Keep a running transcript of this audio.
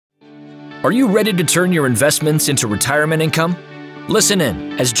Are you ready to turn your investments into retirement income? Listen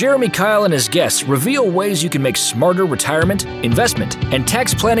in as Jeremy Kyle and his guests reveal ways you can make smarter retirement, investment, and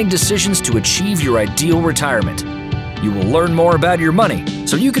tax planning decisions to achieve your ideal retirement. You will learn more about your money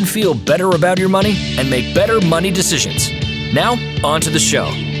so you can feel better about your money and make better money decisions. Now, on to the show.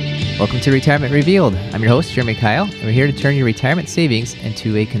 Welcome to Retirement Revealed. I'm your host, Jeremy Kyle, and we're here to turn your retirement savings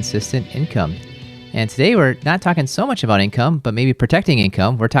into a consistent income. And today we're not talking so much about income, but maybe protecting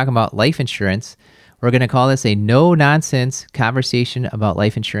income. We're talking about life insurance. We're going to call this a no-nonsense conversation about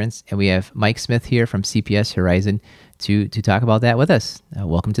life insurance. And we have Mike Smith here from CPS Horizon to talk about that with us.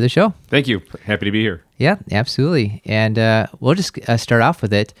 Welcome to the show. Thank you. Happy to be here. Yeah, absolutely. And we'll just start off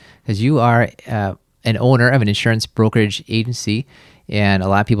with it because you are an owner of an insurance brokerage agency. And a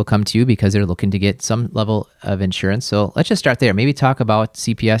lot of people come to you because they're looking to get some level of insurance. So let's just start there. Maybe talk about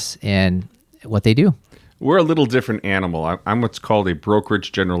CPS and what they do. We're a little different animal. I'm what's called a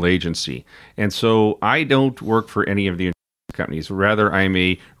brokerage general agency. And so I don't work for any of the insurance companies. Rather, I'm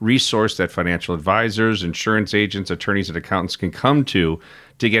a resource that financial advisors, insurance agents, attorneys, and accountants can come to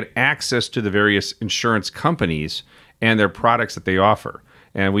get access to the various insurance companies and their products that they offer.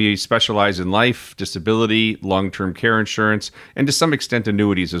 And we specialize in life, disability, long-term care insurance, and to some extent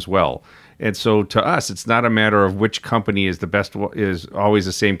annuities as well. And so to us, it's not a matter of which company is the best, is always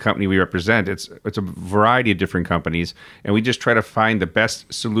the same company we represent. It's a variety of different companies, and we just try to find the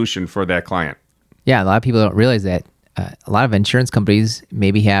best solution for that client. Yeah, a lot of people don't realize that a lot of insurance companies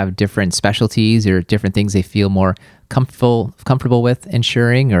maybe have different specialties or different things they feel more comfortable with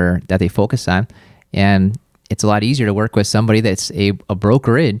insuring or that they focus on. And it's a lot easier to work with somebody that's a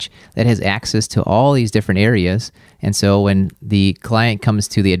brokerage that has access to all these different areas. And so when the client comes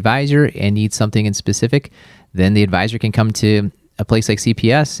to the advisor and needs something in specific, then the advisor can come to a place like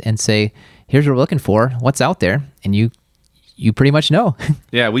CPS and say, here's what we're looking for, what's out there, and you pretty much know.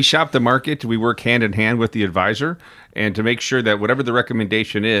 Yeah, we shop the market. We work hand in hand with the advisor and to make sure that whatever the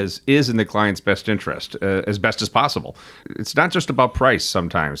recommendation is in the client's best interest as best as possible. It's not just about price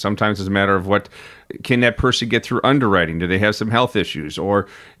sometimes. Sometimes it's a matter of what can that person get through underwriting? Do they have some health issues? Or,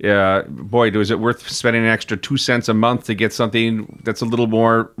 is it worth spending an extra 2 cents a month to get something that's a little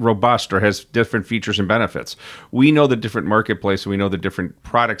more robust or has different features and benefits? We know the different marketplace, and we know the different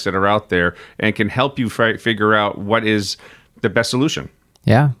products that are out there and can help you figure out what is the best solution.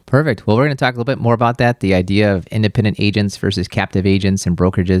 Yeah, perfect. Well, we're going to talk a little bit more about that, the idea of independent agents versus captive agents and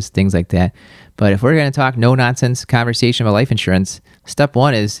brokerages, things like that. But if we're going to talk no-nonsense conversation about life insurance, step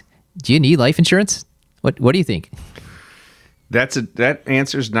one is, do you need life insurance? What do you think? That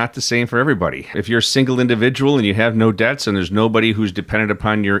answer is not the same for everybody. If you're a single individual and you have no debts and there's nobody who's dependent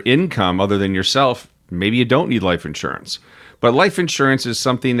upon your income other than yourself, maybe you don't need life insurance. But life insurance is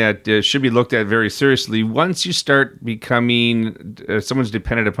something that should be looked at very seriously once you start becoming someone's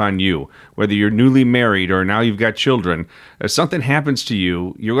dependent upon you, whether you're newly married or now you've got children. If something happens to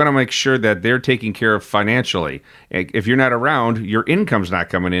you, you're going to make sure that they're taken care of financially. If you're not around, your income's not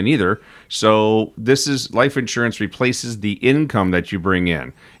coming in either. So life insurance replaces the income that you bring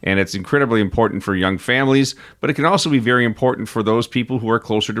in. And it's incredibly important for young families, but it can also be very important for those people who are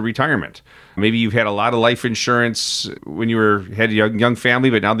closer to retirement. Maybe you've had a lot of life insurance when you had a young family,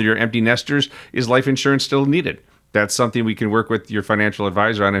 but now that you're empty nesters, is life insurance still needed? That's something we can work with your financial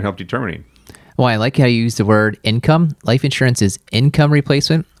advisor on and help determining. Well, I like how you use the word income. Life insurance is income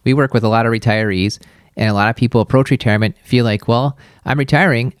replacement. We work with a lot of retirees, and a lot of people approach retirement, feel like, well, I'm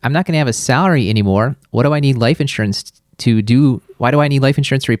retiring. I'm not going to have a salary anymore. What do I need life insurance to do? Why do I need life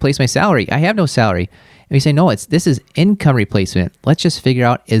insurance to replace my salary? I have no salary. And we say, no, this is income replacement. Let's just figure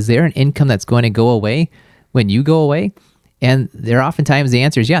out, is there an income that's going to go away when you go away? And there oftentimes the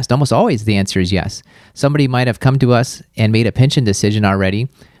answer is yes. Almost always the answer is yes. Somebody might have come to us and made a pension decision already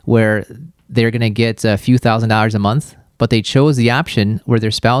where they're going to get a few $1,000s a month, but they chose the option where their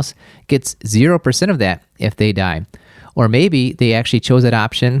spouse gets 0% of that if they die. Or maybe they actually chose that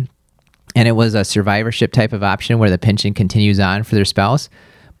option and it was a survivorship type of option where the pension continues on for their spouse,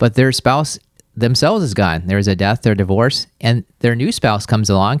 but their spouse themselves is gone. There's a death or divorce, and their new spouse comes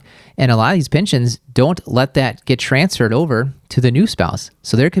along, and a lot of these pensions don't let that get transferred over to the new spouse.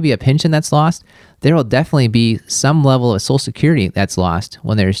 So there could be a pension that's lost. There will definitely be some level of Social Security that's lost.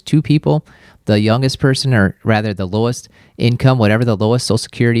 When there's two people, the youngest person, or rather the lowest income, whatever the lowest Social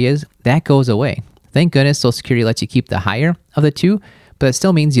Security is, that goes away. Thank goodness Social Security lets you keep the higher of the two, but it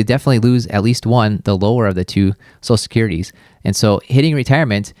still means you definitely lose at least one, the lower of the two Social Securities. And so hitting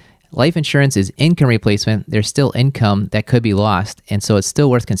retirement, life insurance is income replacement. There's still income that could be lost. And so it's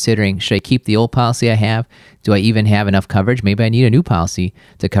still worth considering, should I keep the old policy I have? Do I even have enough coverage? Maybe I need a new policy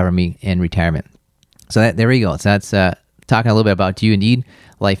to cover me in retirement. So there we go. So that's talking a little bit about, do you need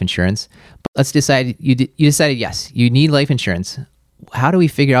life insurance? But let's decide, you decided, yes, you need life insurance. How do we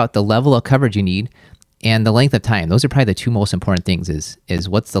figure out the level of coverage you need and the length of time? Those are probably the two most important things is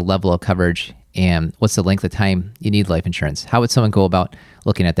what's the level of coverage and what's the length of time you need life insurance? How would someone go about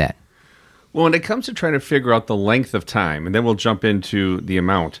looking at that? Well, when it comes to trying to figure out the length of time, and then we'll jump into the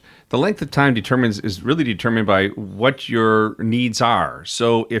amount, the length of time is really determined by what your needs are.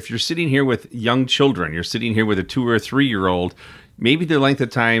 So if you're sitting here with young children, you're sitting here with a 2 or 3-year-old, maybe the length of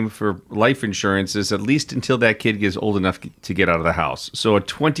time for life insurance is at least until that kid gets old enough to get out of the house. So a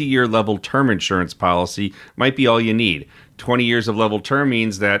 20-year level term insurance policy might be all you need. 20 years of level term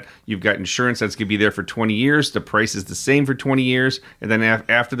means that you've got insurance that's going to be there for 20 years. The price is the same for 20 years. And then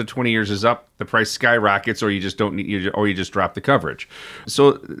after the 20 years is up, the price skyrockets, or you just don't need, or you just drop the coverage.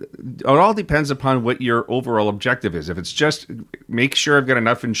 So it all depends upon what your overall objective is. If it's just make sure I've got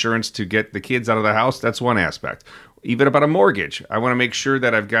enough insurance to get the kids out of the house, that's one aspect. Even about a mortgage, I want to make sure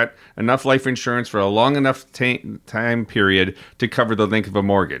that I've got enough life insurance for a long enough time period to cover the length of a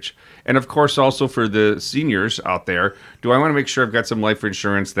mortgage. And of course, also for the seniors out there, do I want to make sure I've got some life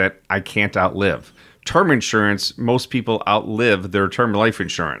insurance that I can't outlive? Term insurance, most people outlive their term life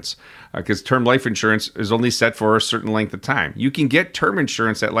insurance because term life insurance is only set for a certain length of time. You can get term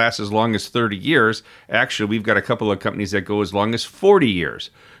insurance that lasts as long as 30 years. Actually, we've got a couple of companies that go as long as 40 years.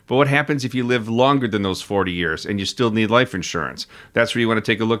 But what happens if you live longer than those 40 years and you still need life insurance? That's where you want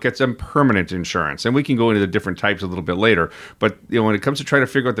to take a look at some permanent insurance. And we can go into the different types a little bit later. But when it comes to trying to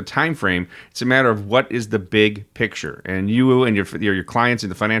figure out the time frame, it's a matter of what is the big picture. And you and your clients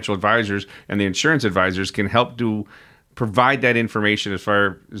and the financial advisors and the insurance advisors can help provide that information as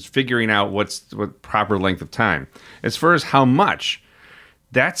far as figuring out what proper length of time. As far as how much,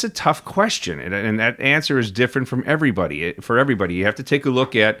 that's a tough question, and that answer is different from everybody. For everybody, you have to take a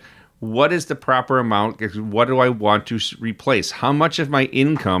look at what is the proper amount. What do I want to replace? How much of my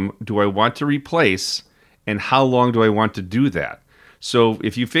income do I want to replace, and how long do I want to do that? So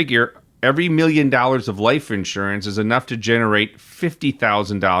if you figure every $1 million of life insurance is enough to generate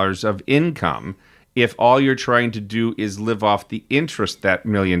 $50,000 of income, if all you're trying to do is live off the interest that $1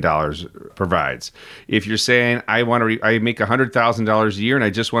 million provides. If you're saying, I make $100,000 a year and I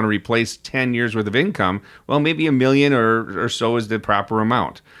just want to replace 10 years worth of income, well, maybe $1 million or so is the proper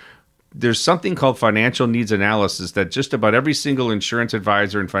amount. There's something called financial needs analysis that just about every single insurance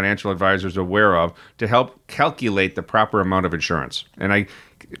advisor and financial advisor is aware of to help calculate the proper amount of insurance. And I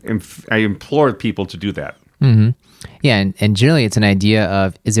implore people to do that. Mm-hmm. Yeah, and generally it's an idea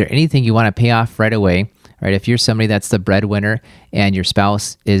of, is there anything you want to pay off right away? Right? If you're somebody that's the breadwinner and your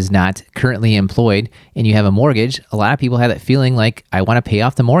spouse is not currently employed and you have a mortgage, a lot of people have that feeling like, I want to pay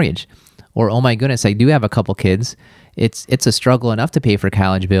off the mortgage. Or, oh my goodness, I do have a couple kids. It's a struggle enough to pay for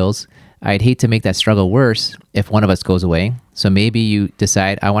college bills. I'd hate to make that struggle worse if one of us goes away. So maybe you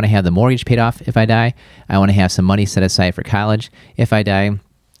decide, I want to have the mortgage paid off if I die. I want to have some money set aside for college if I die.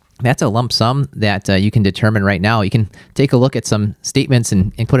 That's a lump sum that you can determine right now. You can take a look at some statements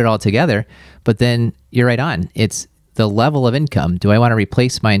and put it all together, but then you're right on. It's the level of income. Do I want to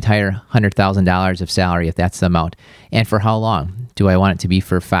replace my entire $100,000 of salary if that's the amount? And for how long? Do I want it to be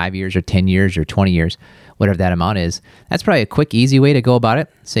for 5 years or 10 years or 20 years, whatever that amount is? That's probably a quick, easy way to go about it.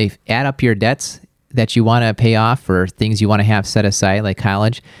 Say, add up your debts that you want to pay off or things you want to have set aside like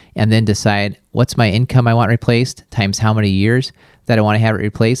college, and then decide what's my income I want replaced times how many years that I want to have it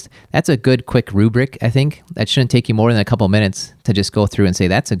replaced. That's a good quick rubric, I think. That shouldn't take you more than a couple minutes to just go through and say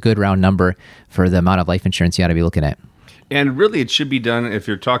that's a good round number for the amount of life insurance you ought to be looking at. And really, it should be done if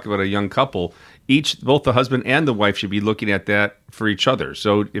you're talking about a young couple. Both the husband and the wife should be looking at that for each other.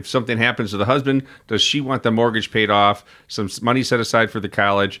 So if something happens to the husband, does she want the mortgage paid off, some money set aside for the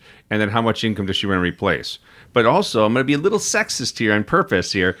college, and then how much income does she want to replace? But also, I'm going to be a little sexist here on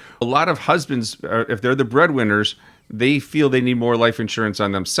purpose here. A lot of husbands, if they're the breadwinners, they feel they need more life insurance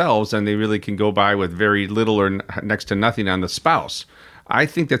on themselves and they really can go by with very little or next to nothing on the spouse. I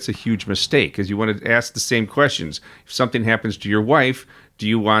think that's a huge mistake because you want to ask the same questions. If something happens to your wife, do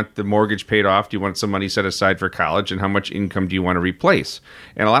you want the mortgage paid off? Do you want some money set aside for college? And how much income do you want to replace?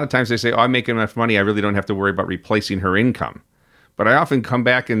 And a lot of times they say, I'm making enough money. I really don't have to worry about replacing her income. But I often come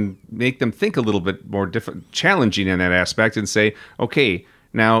back and make them think a little bit more challenging in that aspect and say, okay,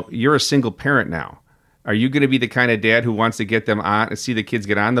 now you're a single parent now. Are you going to be the kind of dad who wants to get them on, see the kids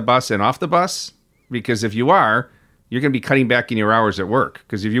get on the bus and off the bus? Because if you are, you're going to be cutting back in your hours at work.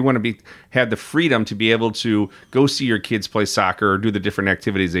 Because if you want to have the freedom to be able to go see your kids play soccer or do the different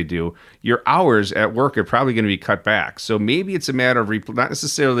activities they do, your hours at work are probably going to be cut back. So maybe it's a matter of not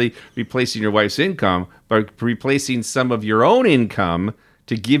necessarily replacing your wife's income, but replacing some of your own income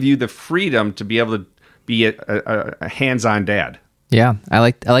to give you the freedom to be able to be a hands-on dad. Yeah, I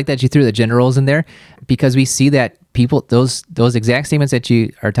like that you threw the gender roles in there, because we see that people, those exact statements that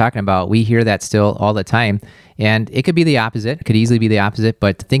you are talking about, we hear that still all the time. And it could be the opposite. It could easily be the opposite,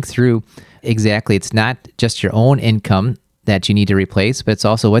 but think through exactly. It's not just your own income that you need to replace, but it's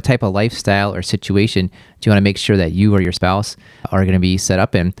also what type of lifestyle or situation do you want to make sure that you or your spouse are going to be set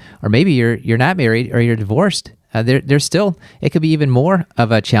up in. Or maybe you're not married or you're divorced. There's still, it could be even more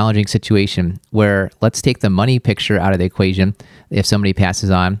of a challenging situation where let's take the money picture out of the equation. If somebody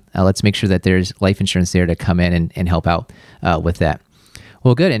passes on, let's make sure that there's life insurance there to come in and help out with that.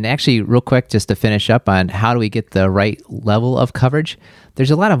 Well, good. And actually, real quick, just to finish up on how do we get the right level of coverage,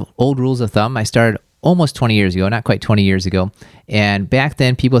 there's a lot of old rules of thumb. I started almost 20 years ago, not quite 20 years ago. And back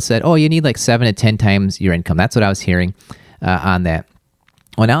then, people said, oh, you need like 7 to 10 times your income. That's what I was hearing on that.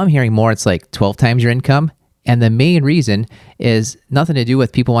 Well, now I'm hearing more, it's like 12 times your income. And the main reason is nothing to do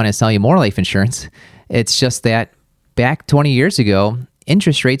with people wanting to sell you more life insurance. It's just that back 20 years ago,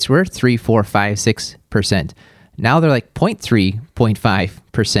 interest rates were 3, 4, 5, 6%. Now they're like 0.3,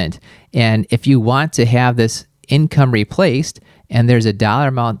 0.5%. And if you want to have this income replaced and there's a dollar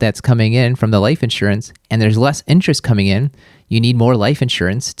amount that's coming in from the life insurance and there's less interest coming in, you need more life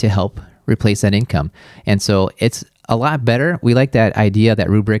insurance to help replace that income. And so it's a lot better. We like that idea, that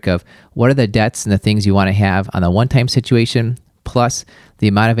rubric of what are the debts and the things you want to have on a one-time situation, plus the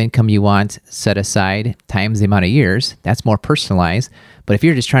amount of income you want set aside times the amount of years. That's more personalized. But if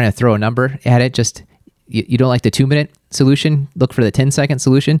you're just trying to throw a number at it, just you don't like the 2-minute solution, look for the 10-second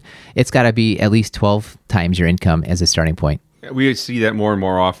solution. It's got to be at least 12 times your income as a starting point. We see that more and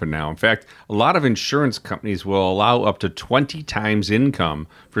more often now. In fact, a lot of insurance companies will allow up to 20 times income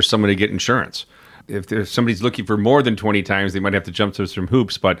for someone to get insurance. If somebody's looking for more than 20 times, they might have to jump through some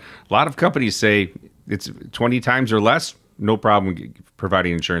hoops. But a lot of companies say it's 20 times or less, no problem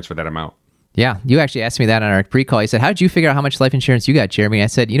providing insurance for that amount. Yeah, you actually asked me that on our pre-call. You said, how did you figure out how much life insurance you got, Jeremy? I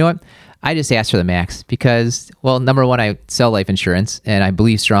said, you know what? I just asked for the max because, well, number one, I sell life insurance and I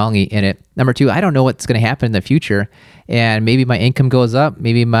believe strongly in it. Number two, I don't know what's going to happen in the future. And maybe my income goes up.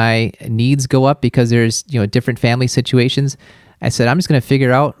 Maybe my needs go up because there's, different family situations. I said, I'm just going to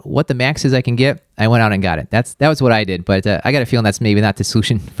figure out what the max is I can get. I went out and got it. That was what I did. But I got a feeling that's maybe not the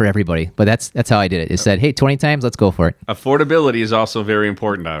solution for everybody. But that's how I did it. It said, hey, 20 times, let's go for it. Affordability is also very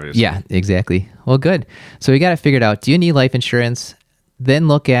important, obviously. Yeah, exactly. Well, good. So we got to figure it out. Do you need life insurance? Then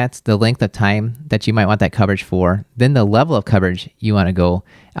look at the length of time that you might want that coverage for. Then the level of coverage you want to go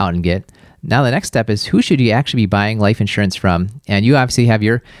out and get. Now the next step is, who should you actually be buying life insurance from? And you obviously have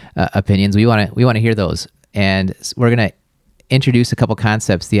your opinions. We want to hear those. And we're going to introduce a couple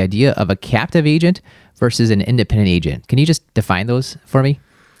concepts, the idea of a captive agent versus an independent agent. Can you just define those for me?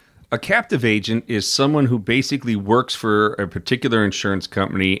 A captive agent is someone who basically works for a particular insurance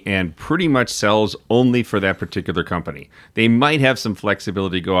company and pretty much sells only for that particular company. They might have some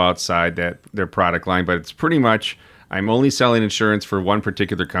flexibility to go outside their product line, but it's pretty much, I'm only selling insurance for one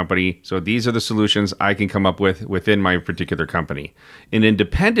particular company, so these are the solutions I can come up with within my particular company. An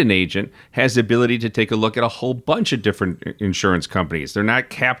independent agent has the ability to take a look at a whole bunch of different insurance companies. They're not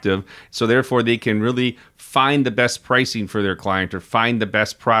captive, so therefore they can really find the best pricing for their client or find the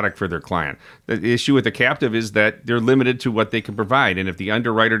best product for their client. The issue with the captive is that they're limited to what they can provide, and if the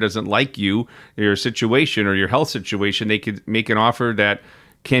underwriter doesn't like you, your situation or your health situation, they could make an offer that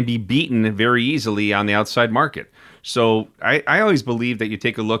can be beaten very easily on the outside market. So I always believe that you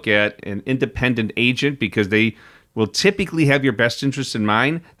take a look at an independent agent because they will typically have your best interest in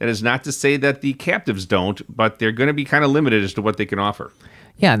mind. That is not to say that the captives don't, but they're going to be kind of limited as to what they can offer.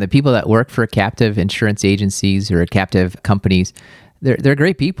 Yeah, and the people that work for captive insurance agencies or captive companies, they're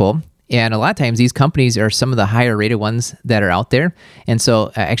great people. And a lot of times these companies are some of the higher rated ones that are out there. And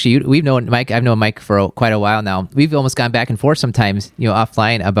so actually we've known Mike, I've known Mike for quite a while now. We've almost gone back and forth sometimes,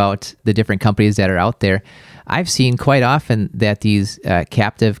 offline about the different companies that are out there. I've seen quite often that these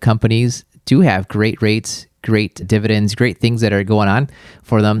captive companies do have great rates, great dividends, great things that are going on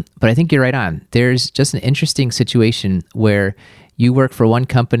for them. But I think you're right on. There's just an interesting situation where you work for one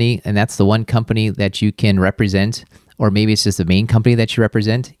company and that's the one company that you can represent, or maybe it's just the main company that you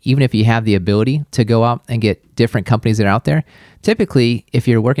represent. Even if you have the ability to go out and get different companies that are out there, typically if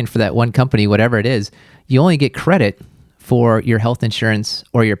you're working for that one company, whatever it is, you only get credit for your health insurance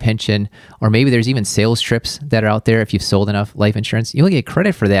or your pension, or maybe there's even sales trips that are out there. If you've sold enough life insurance, you only get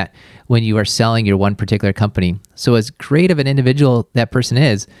credit for that when you are selling your one particular company. So as great of an individual that person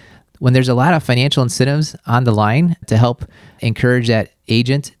is, when there's a lot of financial incentives on the line to help encourage that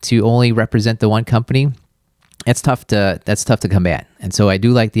agent to only represent the one company, that's tough to combat. And so I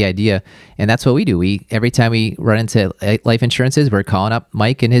do like the idea, and that's what we do. Every time we run into life insurances, we're calling up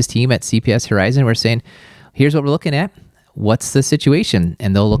Mike and his team at CPS Horizon. We're saying, here's what we're looking at. What's the situation?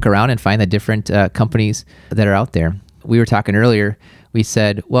 And they'll look around and find the different companies that are out there. We were talking earlier. We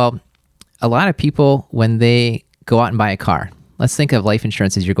said, well, a lot of people, when they go out and buy a car, let's think of life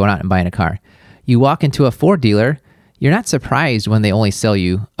insurance as you're going out and buying a car. You walk into a Ford dealer, you're not surprised when they only sell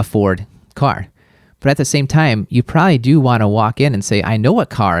you a Ford car. But at the same time, you probably do want to walk in and say, I know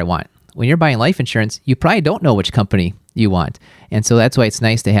what car I want. When you're buying life insurance, you probably don't know which company you want. And so that's why it's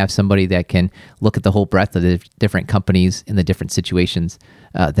nice to have somebody that can look at the whole breadth of the different companies in the different situations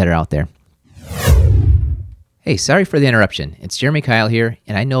that are out there. Hey, sorry for the interruption. It's Jeremy Kyle here,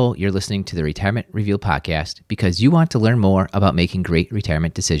 and I know you're listening to the Retirement Reveal podcast because you want to learn more about making great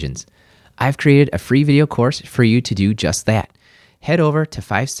retirement decisions. I've created a free video course for you to do just that. Head over to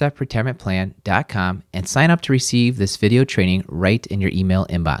 5stepretirementplan.com and sign up to receive this video training right in your email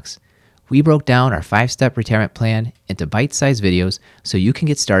inbox. We broke down our 5-step retirement plan into bite-sized videos so you can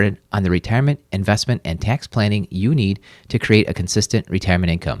get started on the retirement, investment, and tax planning you need to create a consistent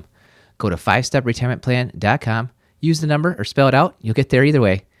retirement income. Go to 5stepretirementplan.com, use the number or spell it out. You'll get there either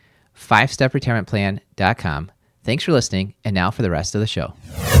way. 5stepretirementplan.com. Thanks for listening, and now for the rest of the show.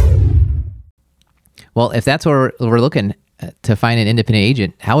 Well, if that's what we're looking to find an independent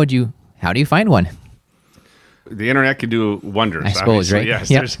agent, how do you find one? The internet can do wonders. I suppose, obviously. right?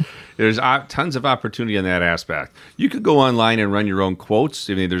 Yes, Yep. there's tons of opportunity in that aspect. You could go online and run your own quotes.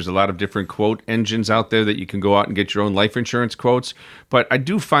 I mean, there's a lot of different quote engines out there that you can go out and get your own life insurance quotes. But I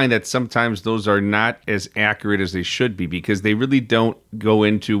do find that sometimes those are not as accurate as they should be because they really don't go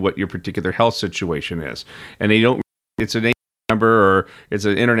into what your particular health situation is, and they don't. It's a number or it's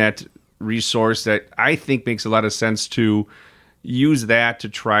an internet resource that I think makes a lot of sense to use that to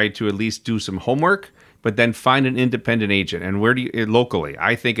try to at least do some homework, but then find an independent agent. And where do you locally?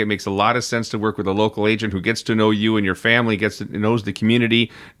 I think it makes a lot of sense to work with a local agent who gets to know you and your family, knows the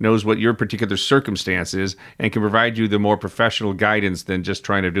community, knows what your particular circumstance is, and can provide you the more professional guidance than just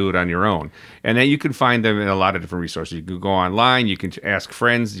trying to do it on your own. And then you can find them in a lot of different resources. You can go online, you can ask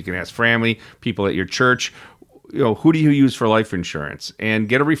friends, you can ask family, people at your church, who do you use for life insurance, and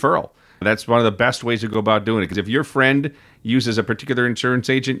get a referral. That's one of the best ways to go about doing it. Because if your friend uses a particular insurance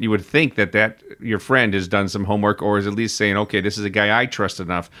agent, you would think that your friend has done some homework or is at least saying, okay, this is a guy I trust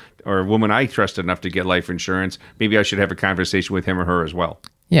enough or a woman I trust enough to get life insurance. Maybe I should have a conversation with him or her as well.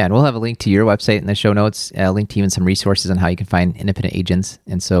 Yeah, and we'll have a link to your website in the show notes, a link to even some resources on how you can find independent agents.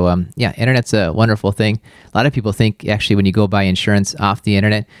 And so, internet's a wonderful thing. A lot of people think actually when you go buy insurance off the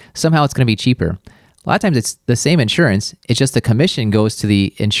internet, somehow it's going to be cheaper. A lot of times it's the same insurance. It's just the commission goes to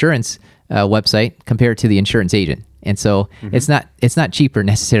the insurance website compared to the insurance agent. And so it's not cheaper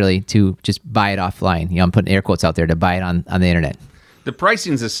necessarily to just buy it offline. I'm putting air quotes out there, to buy it on the internet. The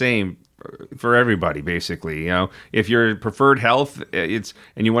pricing's the same for everybody, basically. If you're preferred health, and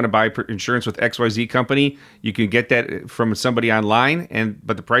you want to buy insurance with XYZ company, you can get that from somebody online,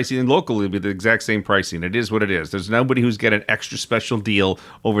 but the pricing locally will be the exact same pricing. It is what it is. There's nobody who's got an extra special deal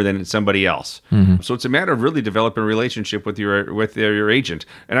over than somebody else. Mm-hmm. So it's a matter of really developing a relationship with your agent.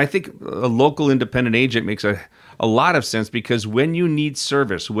 And I think a local independent agent makes a lot of sense, because when you need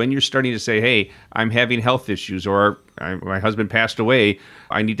service, when you're starting to say, hey, I'm having health issues, or my husband passed away,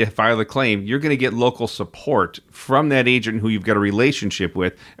 I need to file a claim, you're going to get local support from that agent who you've got a relationship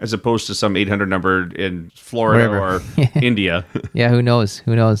with, as opposed to some 800 number in Florida or India. Yeah, who knows?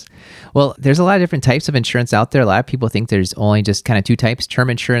 Well, there's a lot of different types of insurance out there. A lot of people think there's only just kind of two types: term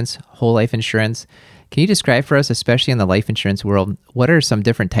insurance, whole life insurance. Can you describe for us, especially in the life insurance world, what are some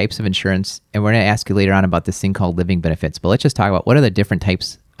different types of insurance? And we're going to ask you later on about this thing called living benefits. But let's just talk about what are the different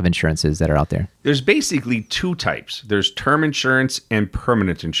types of insurances that are out there. There's basically two types. There's term insurance and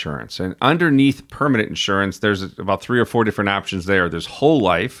permanent insurance. And underneath permanent insurance, there's about 3 or 4 different options there. There's whole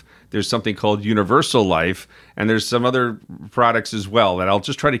life, there's something called universal life, and there's some other products as well that I'll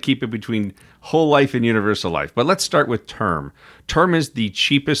just try to keep it between whole life and universal life. But let's start with term. Term is the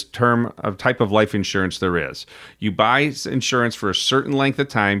cheapest type of life insurance there is. You buy insurance for a certain length of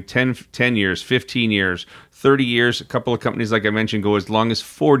time, 10 years, 15 years, 30 years. A couple of companies, like I mentioned, go as long as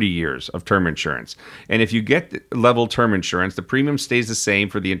 40 years of term insurance. And if you get level term insurance, the premium stays the same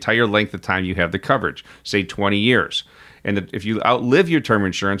for the entire length of time you have the coverage, say 20 years. And if you outlive your term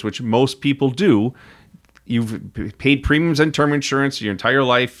insurance, which most people do, you've paid premiums on term insurance your entire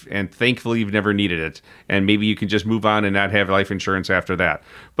life, and thankfully you've never needed it. And maybe you can just move on and not have life insurance after that.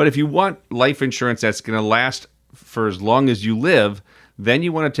 But if you want life insurance that's going to last for as long as you live, Then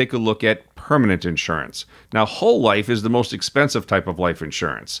you want to take a look at permanent insurance. Now, whole life is the most expensive type of life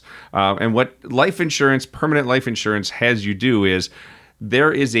insurance. And what life insurance, permanent life insurance, has you do is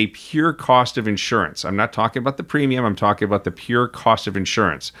there is a pure cost of insurance. I'm not talking about the premium. I'm talking about the pure cost of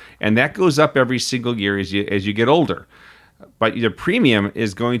insurance. And that goes up every single year as you get older. But the premium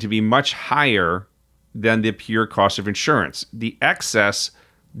is going to be much higher than the pure cost of insurance. The excess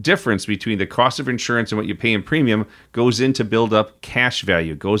difference between the cost of insurance and what you pay in premium goes in to build up cash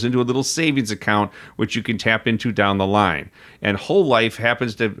value, goes into a little savings account, which you can tap into down the line. And whole life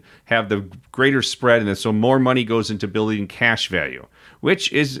happens to have the greater spread, and so more money goes into building cash value,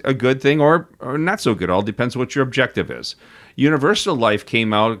 which is a good thing or not so good. All depends what your objective is. Universal Life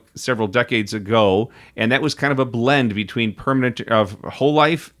came out several decades ago, and that was kind of a blend between permanent of whole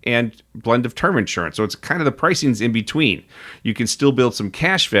life and blend of term insurance. So it's kind of the pricing's in between. You can still build some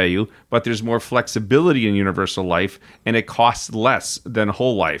cash value, but there's more flexibility in Universal Life, and it costs less than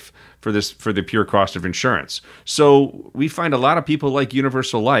whole life for the pure cost of insurance. So we find a lot of people like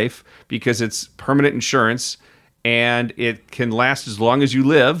Universal Life because it's permanent insurance and it can last as long as you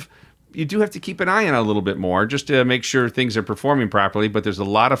live. You do have to keep an eye on it a little bit more just to make sure things are performing properly, but there's a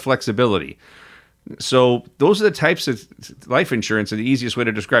lot of flexibility. So those are the types of life insurance, and the easiest way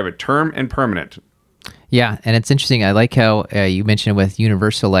to describe it, term and permanent. Yeah, and it's interesting. I like how you mentioned with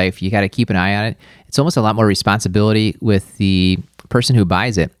Universal Life, you got to keep an eye on it. It's almost a lot more responsibility with the person who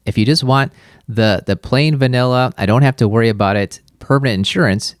buys it. If you just want the plain vanilla, I don't have to worry about it, permanent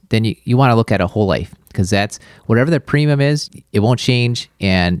insurance, then you want to look at a whole life, because that's whatever the premium is, it won't change,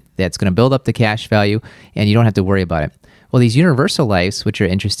 and that's going to build up the cash value, and you don't have to worry about it. Well, these universal lives, which are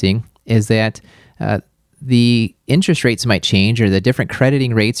interesting, is that the interest rates might change, or the different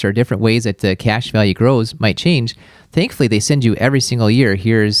crediting rates or different ways that the cash value grows might change. Thankfully, they send you every single year,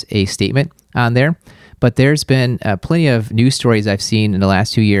 here's a statement on there. But there's been plenty of news stories I've seen in the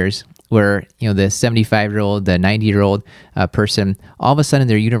last 2 years where, the 75-year-old, the 90-year-old person, all of a sudden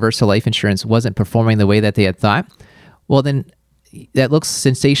their universal life insurance wasn't performing the way that they had thought. Well, then that looks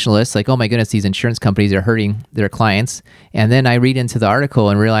sensationalist, like, oh my goodness, these insurance companies are hurting their clients. And then I read into the article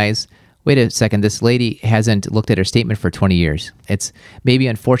and realize, wait a second, this lady hasn't looked at her statement for 20 years. It's maybe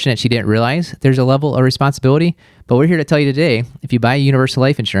unfortunate she didn't realize there's a level of responsibility, but we're here to tell you today, if you buy universal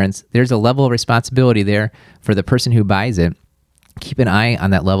life insurance, there's a level of responsibility there for the person who buys it. Keep an eye on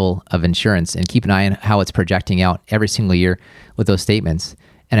that level of insurance and keep an eye on how it's projecting out every single year with those statements.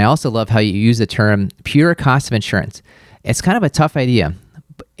 And I also love how you use the term pure cost of insurance. It's kind of a tough idea,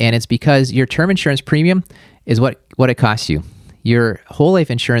 and it's because your term insurance premium is what it costs you. Your whole life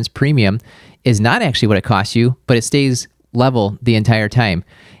insurance premium is not actually what it costs you, but it stays level the entire time.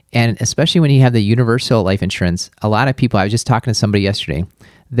 And especially when you have the universal life insurance, a lot of people, I was just talking to somebody yesterday,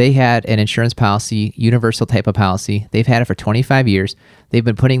 they had an insurance policy, universal type of policy. They've had it for 25 years. They've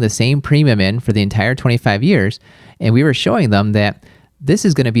been putting the same premium in for the entire 25 years. And we were showing them that this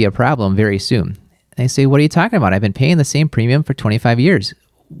is going to be a problem very soon. And they say, what are you talking about? I've been paying the same premium for 25 years.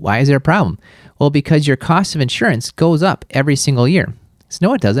 Why is there a problem? Well, because your cost of insurance goes up every single year. So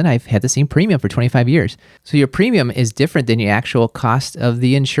no, it doesn't. I've had the same premium for 25 years. So your premium is different than your actual cost of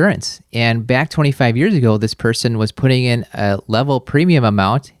the insurance. And back 25 years ago, this person was putting in a level premium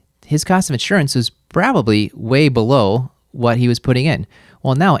amount. His cost of insurance was probably way below what he was putting in.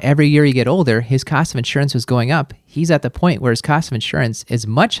 Well, now every year you get older, his cost of insurance was going up. He's at the point where his cost of insurance is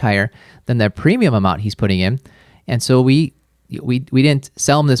much higher than the premium amount he's putting in. And so we didn't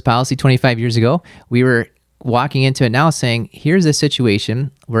sell him this policy 25 years ago. We were walking into it now saying, here's the situation.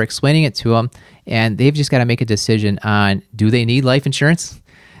 We're explaining it to them, and they've just got to make a decision on, do they need life insurance?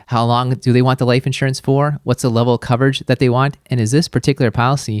 How long do they want the life insurance for? What's the level of coverage that they want? And is this particular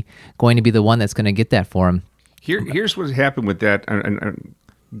policy going to be the one that's going to get that for them? Here's what happened with that. I'm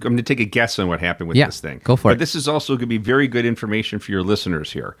going to take a guess on what happened with this thing. Go for it. But this is also going to be very good information for your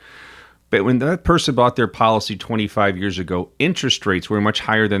listeners here. But when that person bought their policy 25 years ago, interest rates were much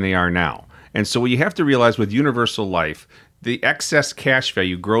higher than they are now. And so what you have to realize with universal life, the excess cash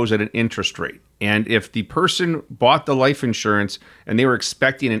value grows at an interest rate. And if the person bought the life insurance and they were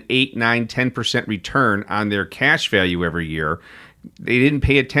expecting an 8, 9, 10% return on their cash value every year, they didn't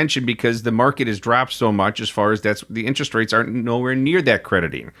pay attention because the market has dropped so much as far as the interest rates aren't nowhere near that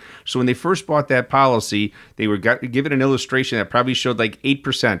crediting. So when they first bought that policy, they were given an illustration that probably showed like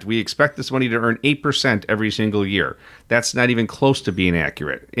 8%. We expect this money to earn 8% every single year. That's not even close to being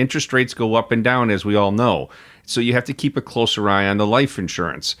accurate. Interest rates go up and down, as we all know. So you have to keep a closer eye on the life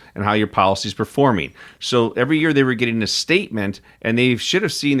insurance and how your policy is performing. So every year they were getting a statement, and they should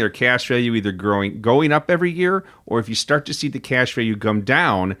have seen their cash value either going up every year, or if you start to see the cash value come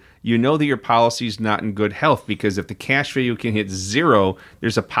down, you know that your policy is not in good health, because if the cash value can hit zero,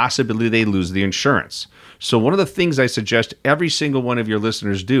 there's a possibility they lose the insurance. So one of the things I suggest every single one of your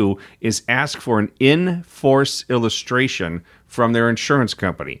listeners do is ask for an in-force illustration from their insurance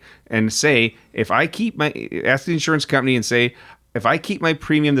company and say, ask the insurance company and say, if I keep my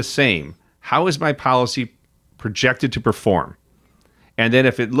premium the same, how is my policy projected to perform? And then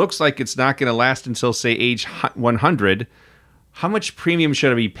if it looks like it's not going to last until, say, age 100, how much premium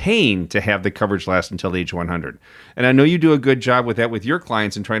should I be paying to have the coverage last until age 100? And I know you do a good job with that with your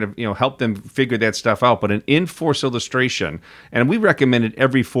clients and trying to help them figure that stuff out. But an in-force illustration, and we recommend it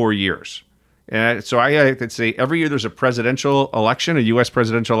every 4 years. And so I could say every year there's a presidential election, a U.S.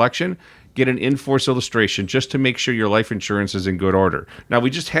 presidential election, get an in-force illustration just to make sure your life insurance is in good order. Now, we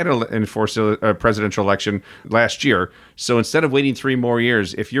just had an in-force presidential election last year. So instead of waiting 3 more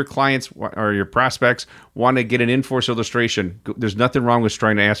years, if your clients or your prospects want to get an in-force illustration, there's nothing wrong with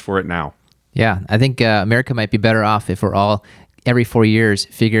trying to ask for it now. Yeah, I think America might be better off if we're all, every 4 years,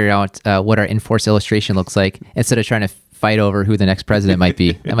 figure out what our in-force illustration looks like instead of trying to fight over who the next president might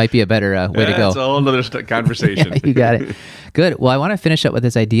be. That might be a better way to go. That's a whole other conversation. Yeah, you got it. Good. Well, I want to finish up with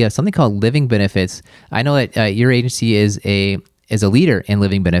this idea of something called living benefits. I know that your agency is a leader in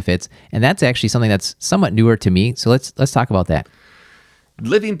living benefits, and that's actually something that's somewhat newer to me. So let's talk about that.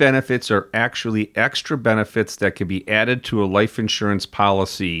 Living benefits are actually extra benefits that can be added to a life insurance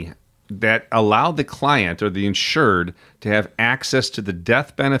policy that allow the client or the insured to have access to the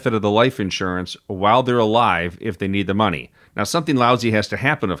death benefit of the life insurance while they're alive if they need the money. Now, something lousy has to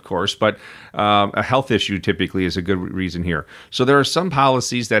happen, of course, but a health issue typically is a good reason here. So there are some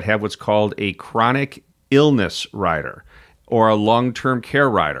policies that have what's called a chronic illness rider or a long-term care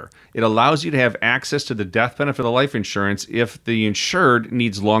rider. It allows you to have access to the death benefit of life insurance if the insured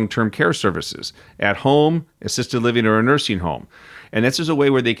needs long-term care services at home, assisted living, or a nursing home. And this is a way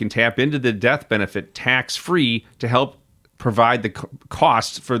where they can tap into the death benefit tax-free to help provide the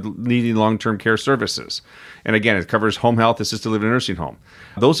costs for needing long-term care services. And again, it covers home health, assisted living, and nursing home.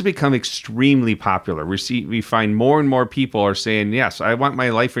 Those have become extremely popular. We find more and more people are saying, yes, I want my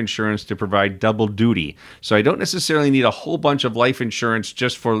life insurance to provide double duty. So I don't necessarily need a whole bunch of life insurance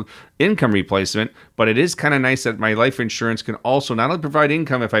just for income replacement, but it is kind of nice that my life insurance can also not only provide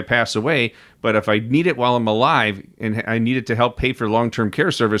income if I pass away, but if I need it while I'm alive and I need it to help pay for long-term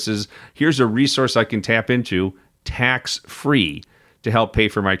care services, here's a resource I can tap into tax-free to help pay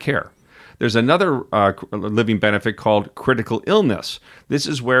for my care. There's another living benefit called critical illness. This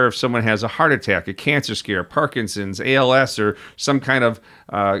is where if someone has a heart attack, a cancer scare, Parkinson's, ALS, or some kind of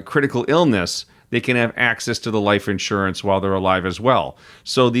critical illness, they can have access to the life insurance while they're alive as well.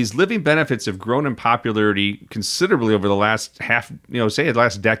 So these living benefits have grown in popularity considerably over the last the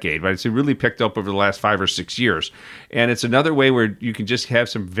last decade, but it's really picked up over the last 5 or 6 years. And it's another way where you can just have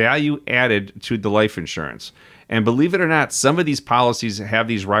some value added to the life insurance. And believe it or not, some of these policies have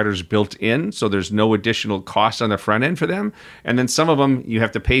these riders built in, so there's no additional cost on the front end for them. And then some of them, you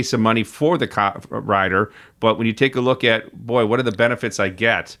have to pay some money for the rider. But when you take a look at, boy, what are the benefits I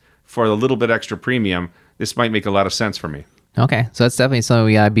get for a little bit extra premium, this might make a lot of sense for me. Okay, so that's definitely something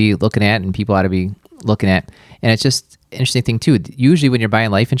we ought to be looking at and people ought to be looking at. And it's just an interesting thing, too. Usually when you're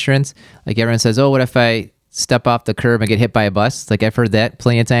buying life insurance, like everyone says, oh, what if I step off the curb and get hit by a bus? Like I've heard that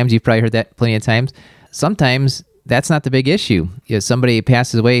plenty of times. You've probably heard that plenty of times. Sometimes that's not the big issue. If somebody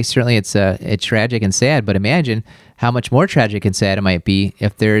passes away, certainly it's tragic and sad, but imagine how much more tragic and sad it might be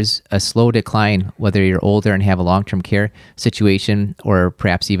if there's a slow decline, whether you're older and have a long-term care situation, or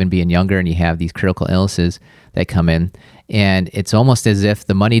perhaps even being younger and you have these critical illnesses that come in. And it's almost as if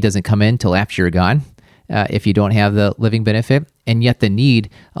the money doesn't come in till after you're gone, if you don't have the living benefit. And yet the need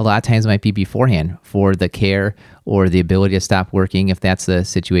a lot of times might be beforehand for the care or the ability to stop working if that's the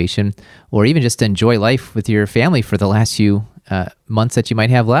situation, or even just to enjoy life with your family for the last few months that you might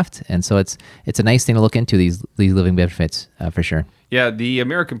have left. And so it's a nice thing to look into, these living benefits for sure. Yeah, the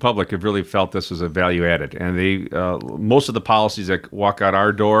American public have really felt this was a value added, and they most of the policies that walk out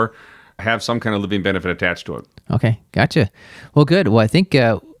our door have some kind of living benefit attached to it. Okay, gotcha. Well, good. Well, I think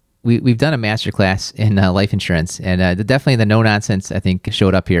we've done a masterclass in life insurance, and definitely the no nonsense, I think,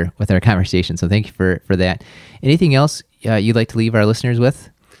 showed up here with our conversation. So thank you for that. Anything else you'd like to leave our listeners with?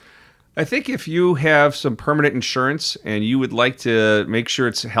 I think if you have some permanent insurance and you would like to make sure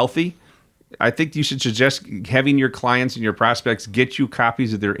it's healthy, I think you should suggest having your clients and your prospects get you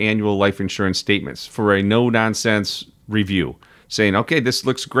copies of their annual life insurance statements for a no-nonsense review. saying, okay, this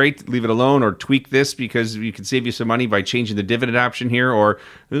looks great, leave it alone, or tweak this because we can save you some money by changing the dividend option here, or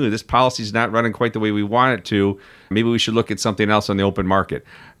this policy's not running quite the way we want it to. Maybe we should look at something else on the open market.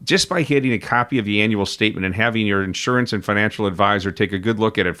 Just by getting a copy of the annual statement and having your insurance and financial advisor take a good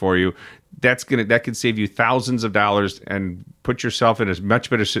look at it for you, that can save you thousands of dollars and put yourself in a much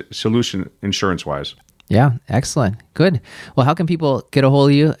better solution insurance-wise. Yeah, excellent. Good. Well, how can people get a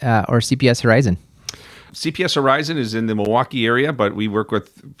hold of you or CPS Horizon? CPS Horizon is in the Milwaukee area, but we work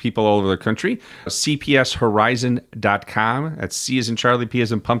with people all over the country. CPSHorizon.com. That's C as in Charlie, P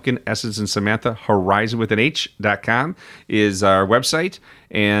as in Pumpkin, S as in Samantha, Horizon with an H.com is our website.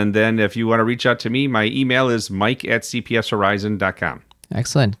 And then if you want to reach out to me, my email is mike@cpshorizon.com.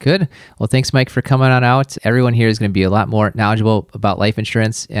 Excellent. Good. Well, thanks, Mike, for coming on out. Everyone here is going to be a lot more knowledgeable about life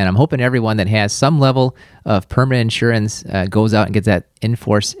insurance, and I'm hoping everyone that has some level of permanent insurance goes out and gets that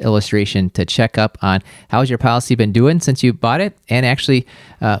in-force illustration to check up on how's your policy been doing since you bought it, and actually,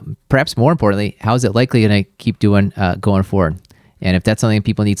 perhaps more importantly, how's it likely going to keep doing going forward. And if that's something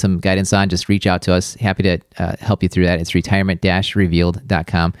people need some guidance on, just reach out to us. Happy to help you through that. It's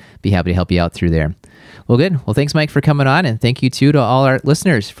retirement-revealed.com. Be happy to help you out through there. Well, good. Well, thanks, Mike, for coming on. And thank you, too, to all our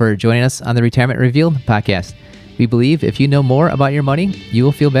listeners for joining us on the Retirement Revealed podcast. We believe if you know more about your money, you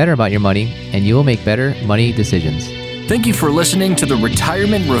will feel better about your money, and you will make better money decisions. Thank you for listening to the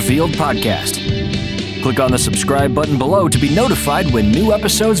Retirement Revealed podcast. Click on the subscribe button below to be notified when new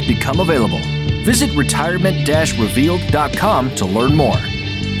episodes become available. Visit retirement-revealed.com to learn more.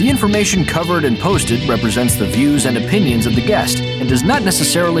 The information covered and posted represents the views and opinions of the guest and does not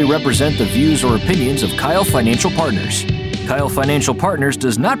necessarily represent the views or opinions of Kyle Financial Partners. Kyle Financial Partners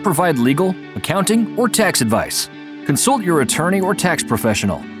does not provide legal, accounting, or tax advice. Consult your attorney or tax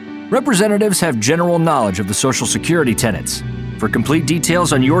professional. Representatives have general knowledge of the Social Security tenets. For complete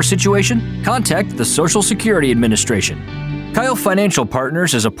details on your situation, contact the Social Security Administration. Kyle Financial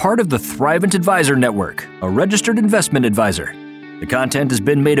Partners is a part of the Thrivent Advisor Network, a registered investment advisor. The content has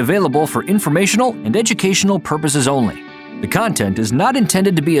been made available for informational and educational purposes only. The content is not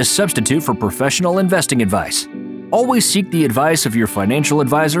intended to be a substitute for professional investing advice. Always seek the advice of your financial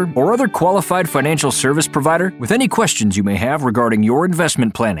advisor or other qualified financial service provider with any questions you may have regarding your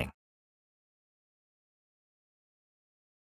investment planning.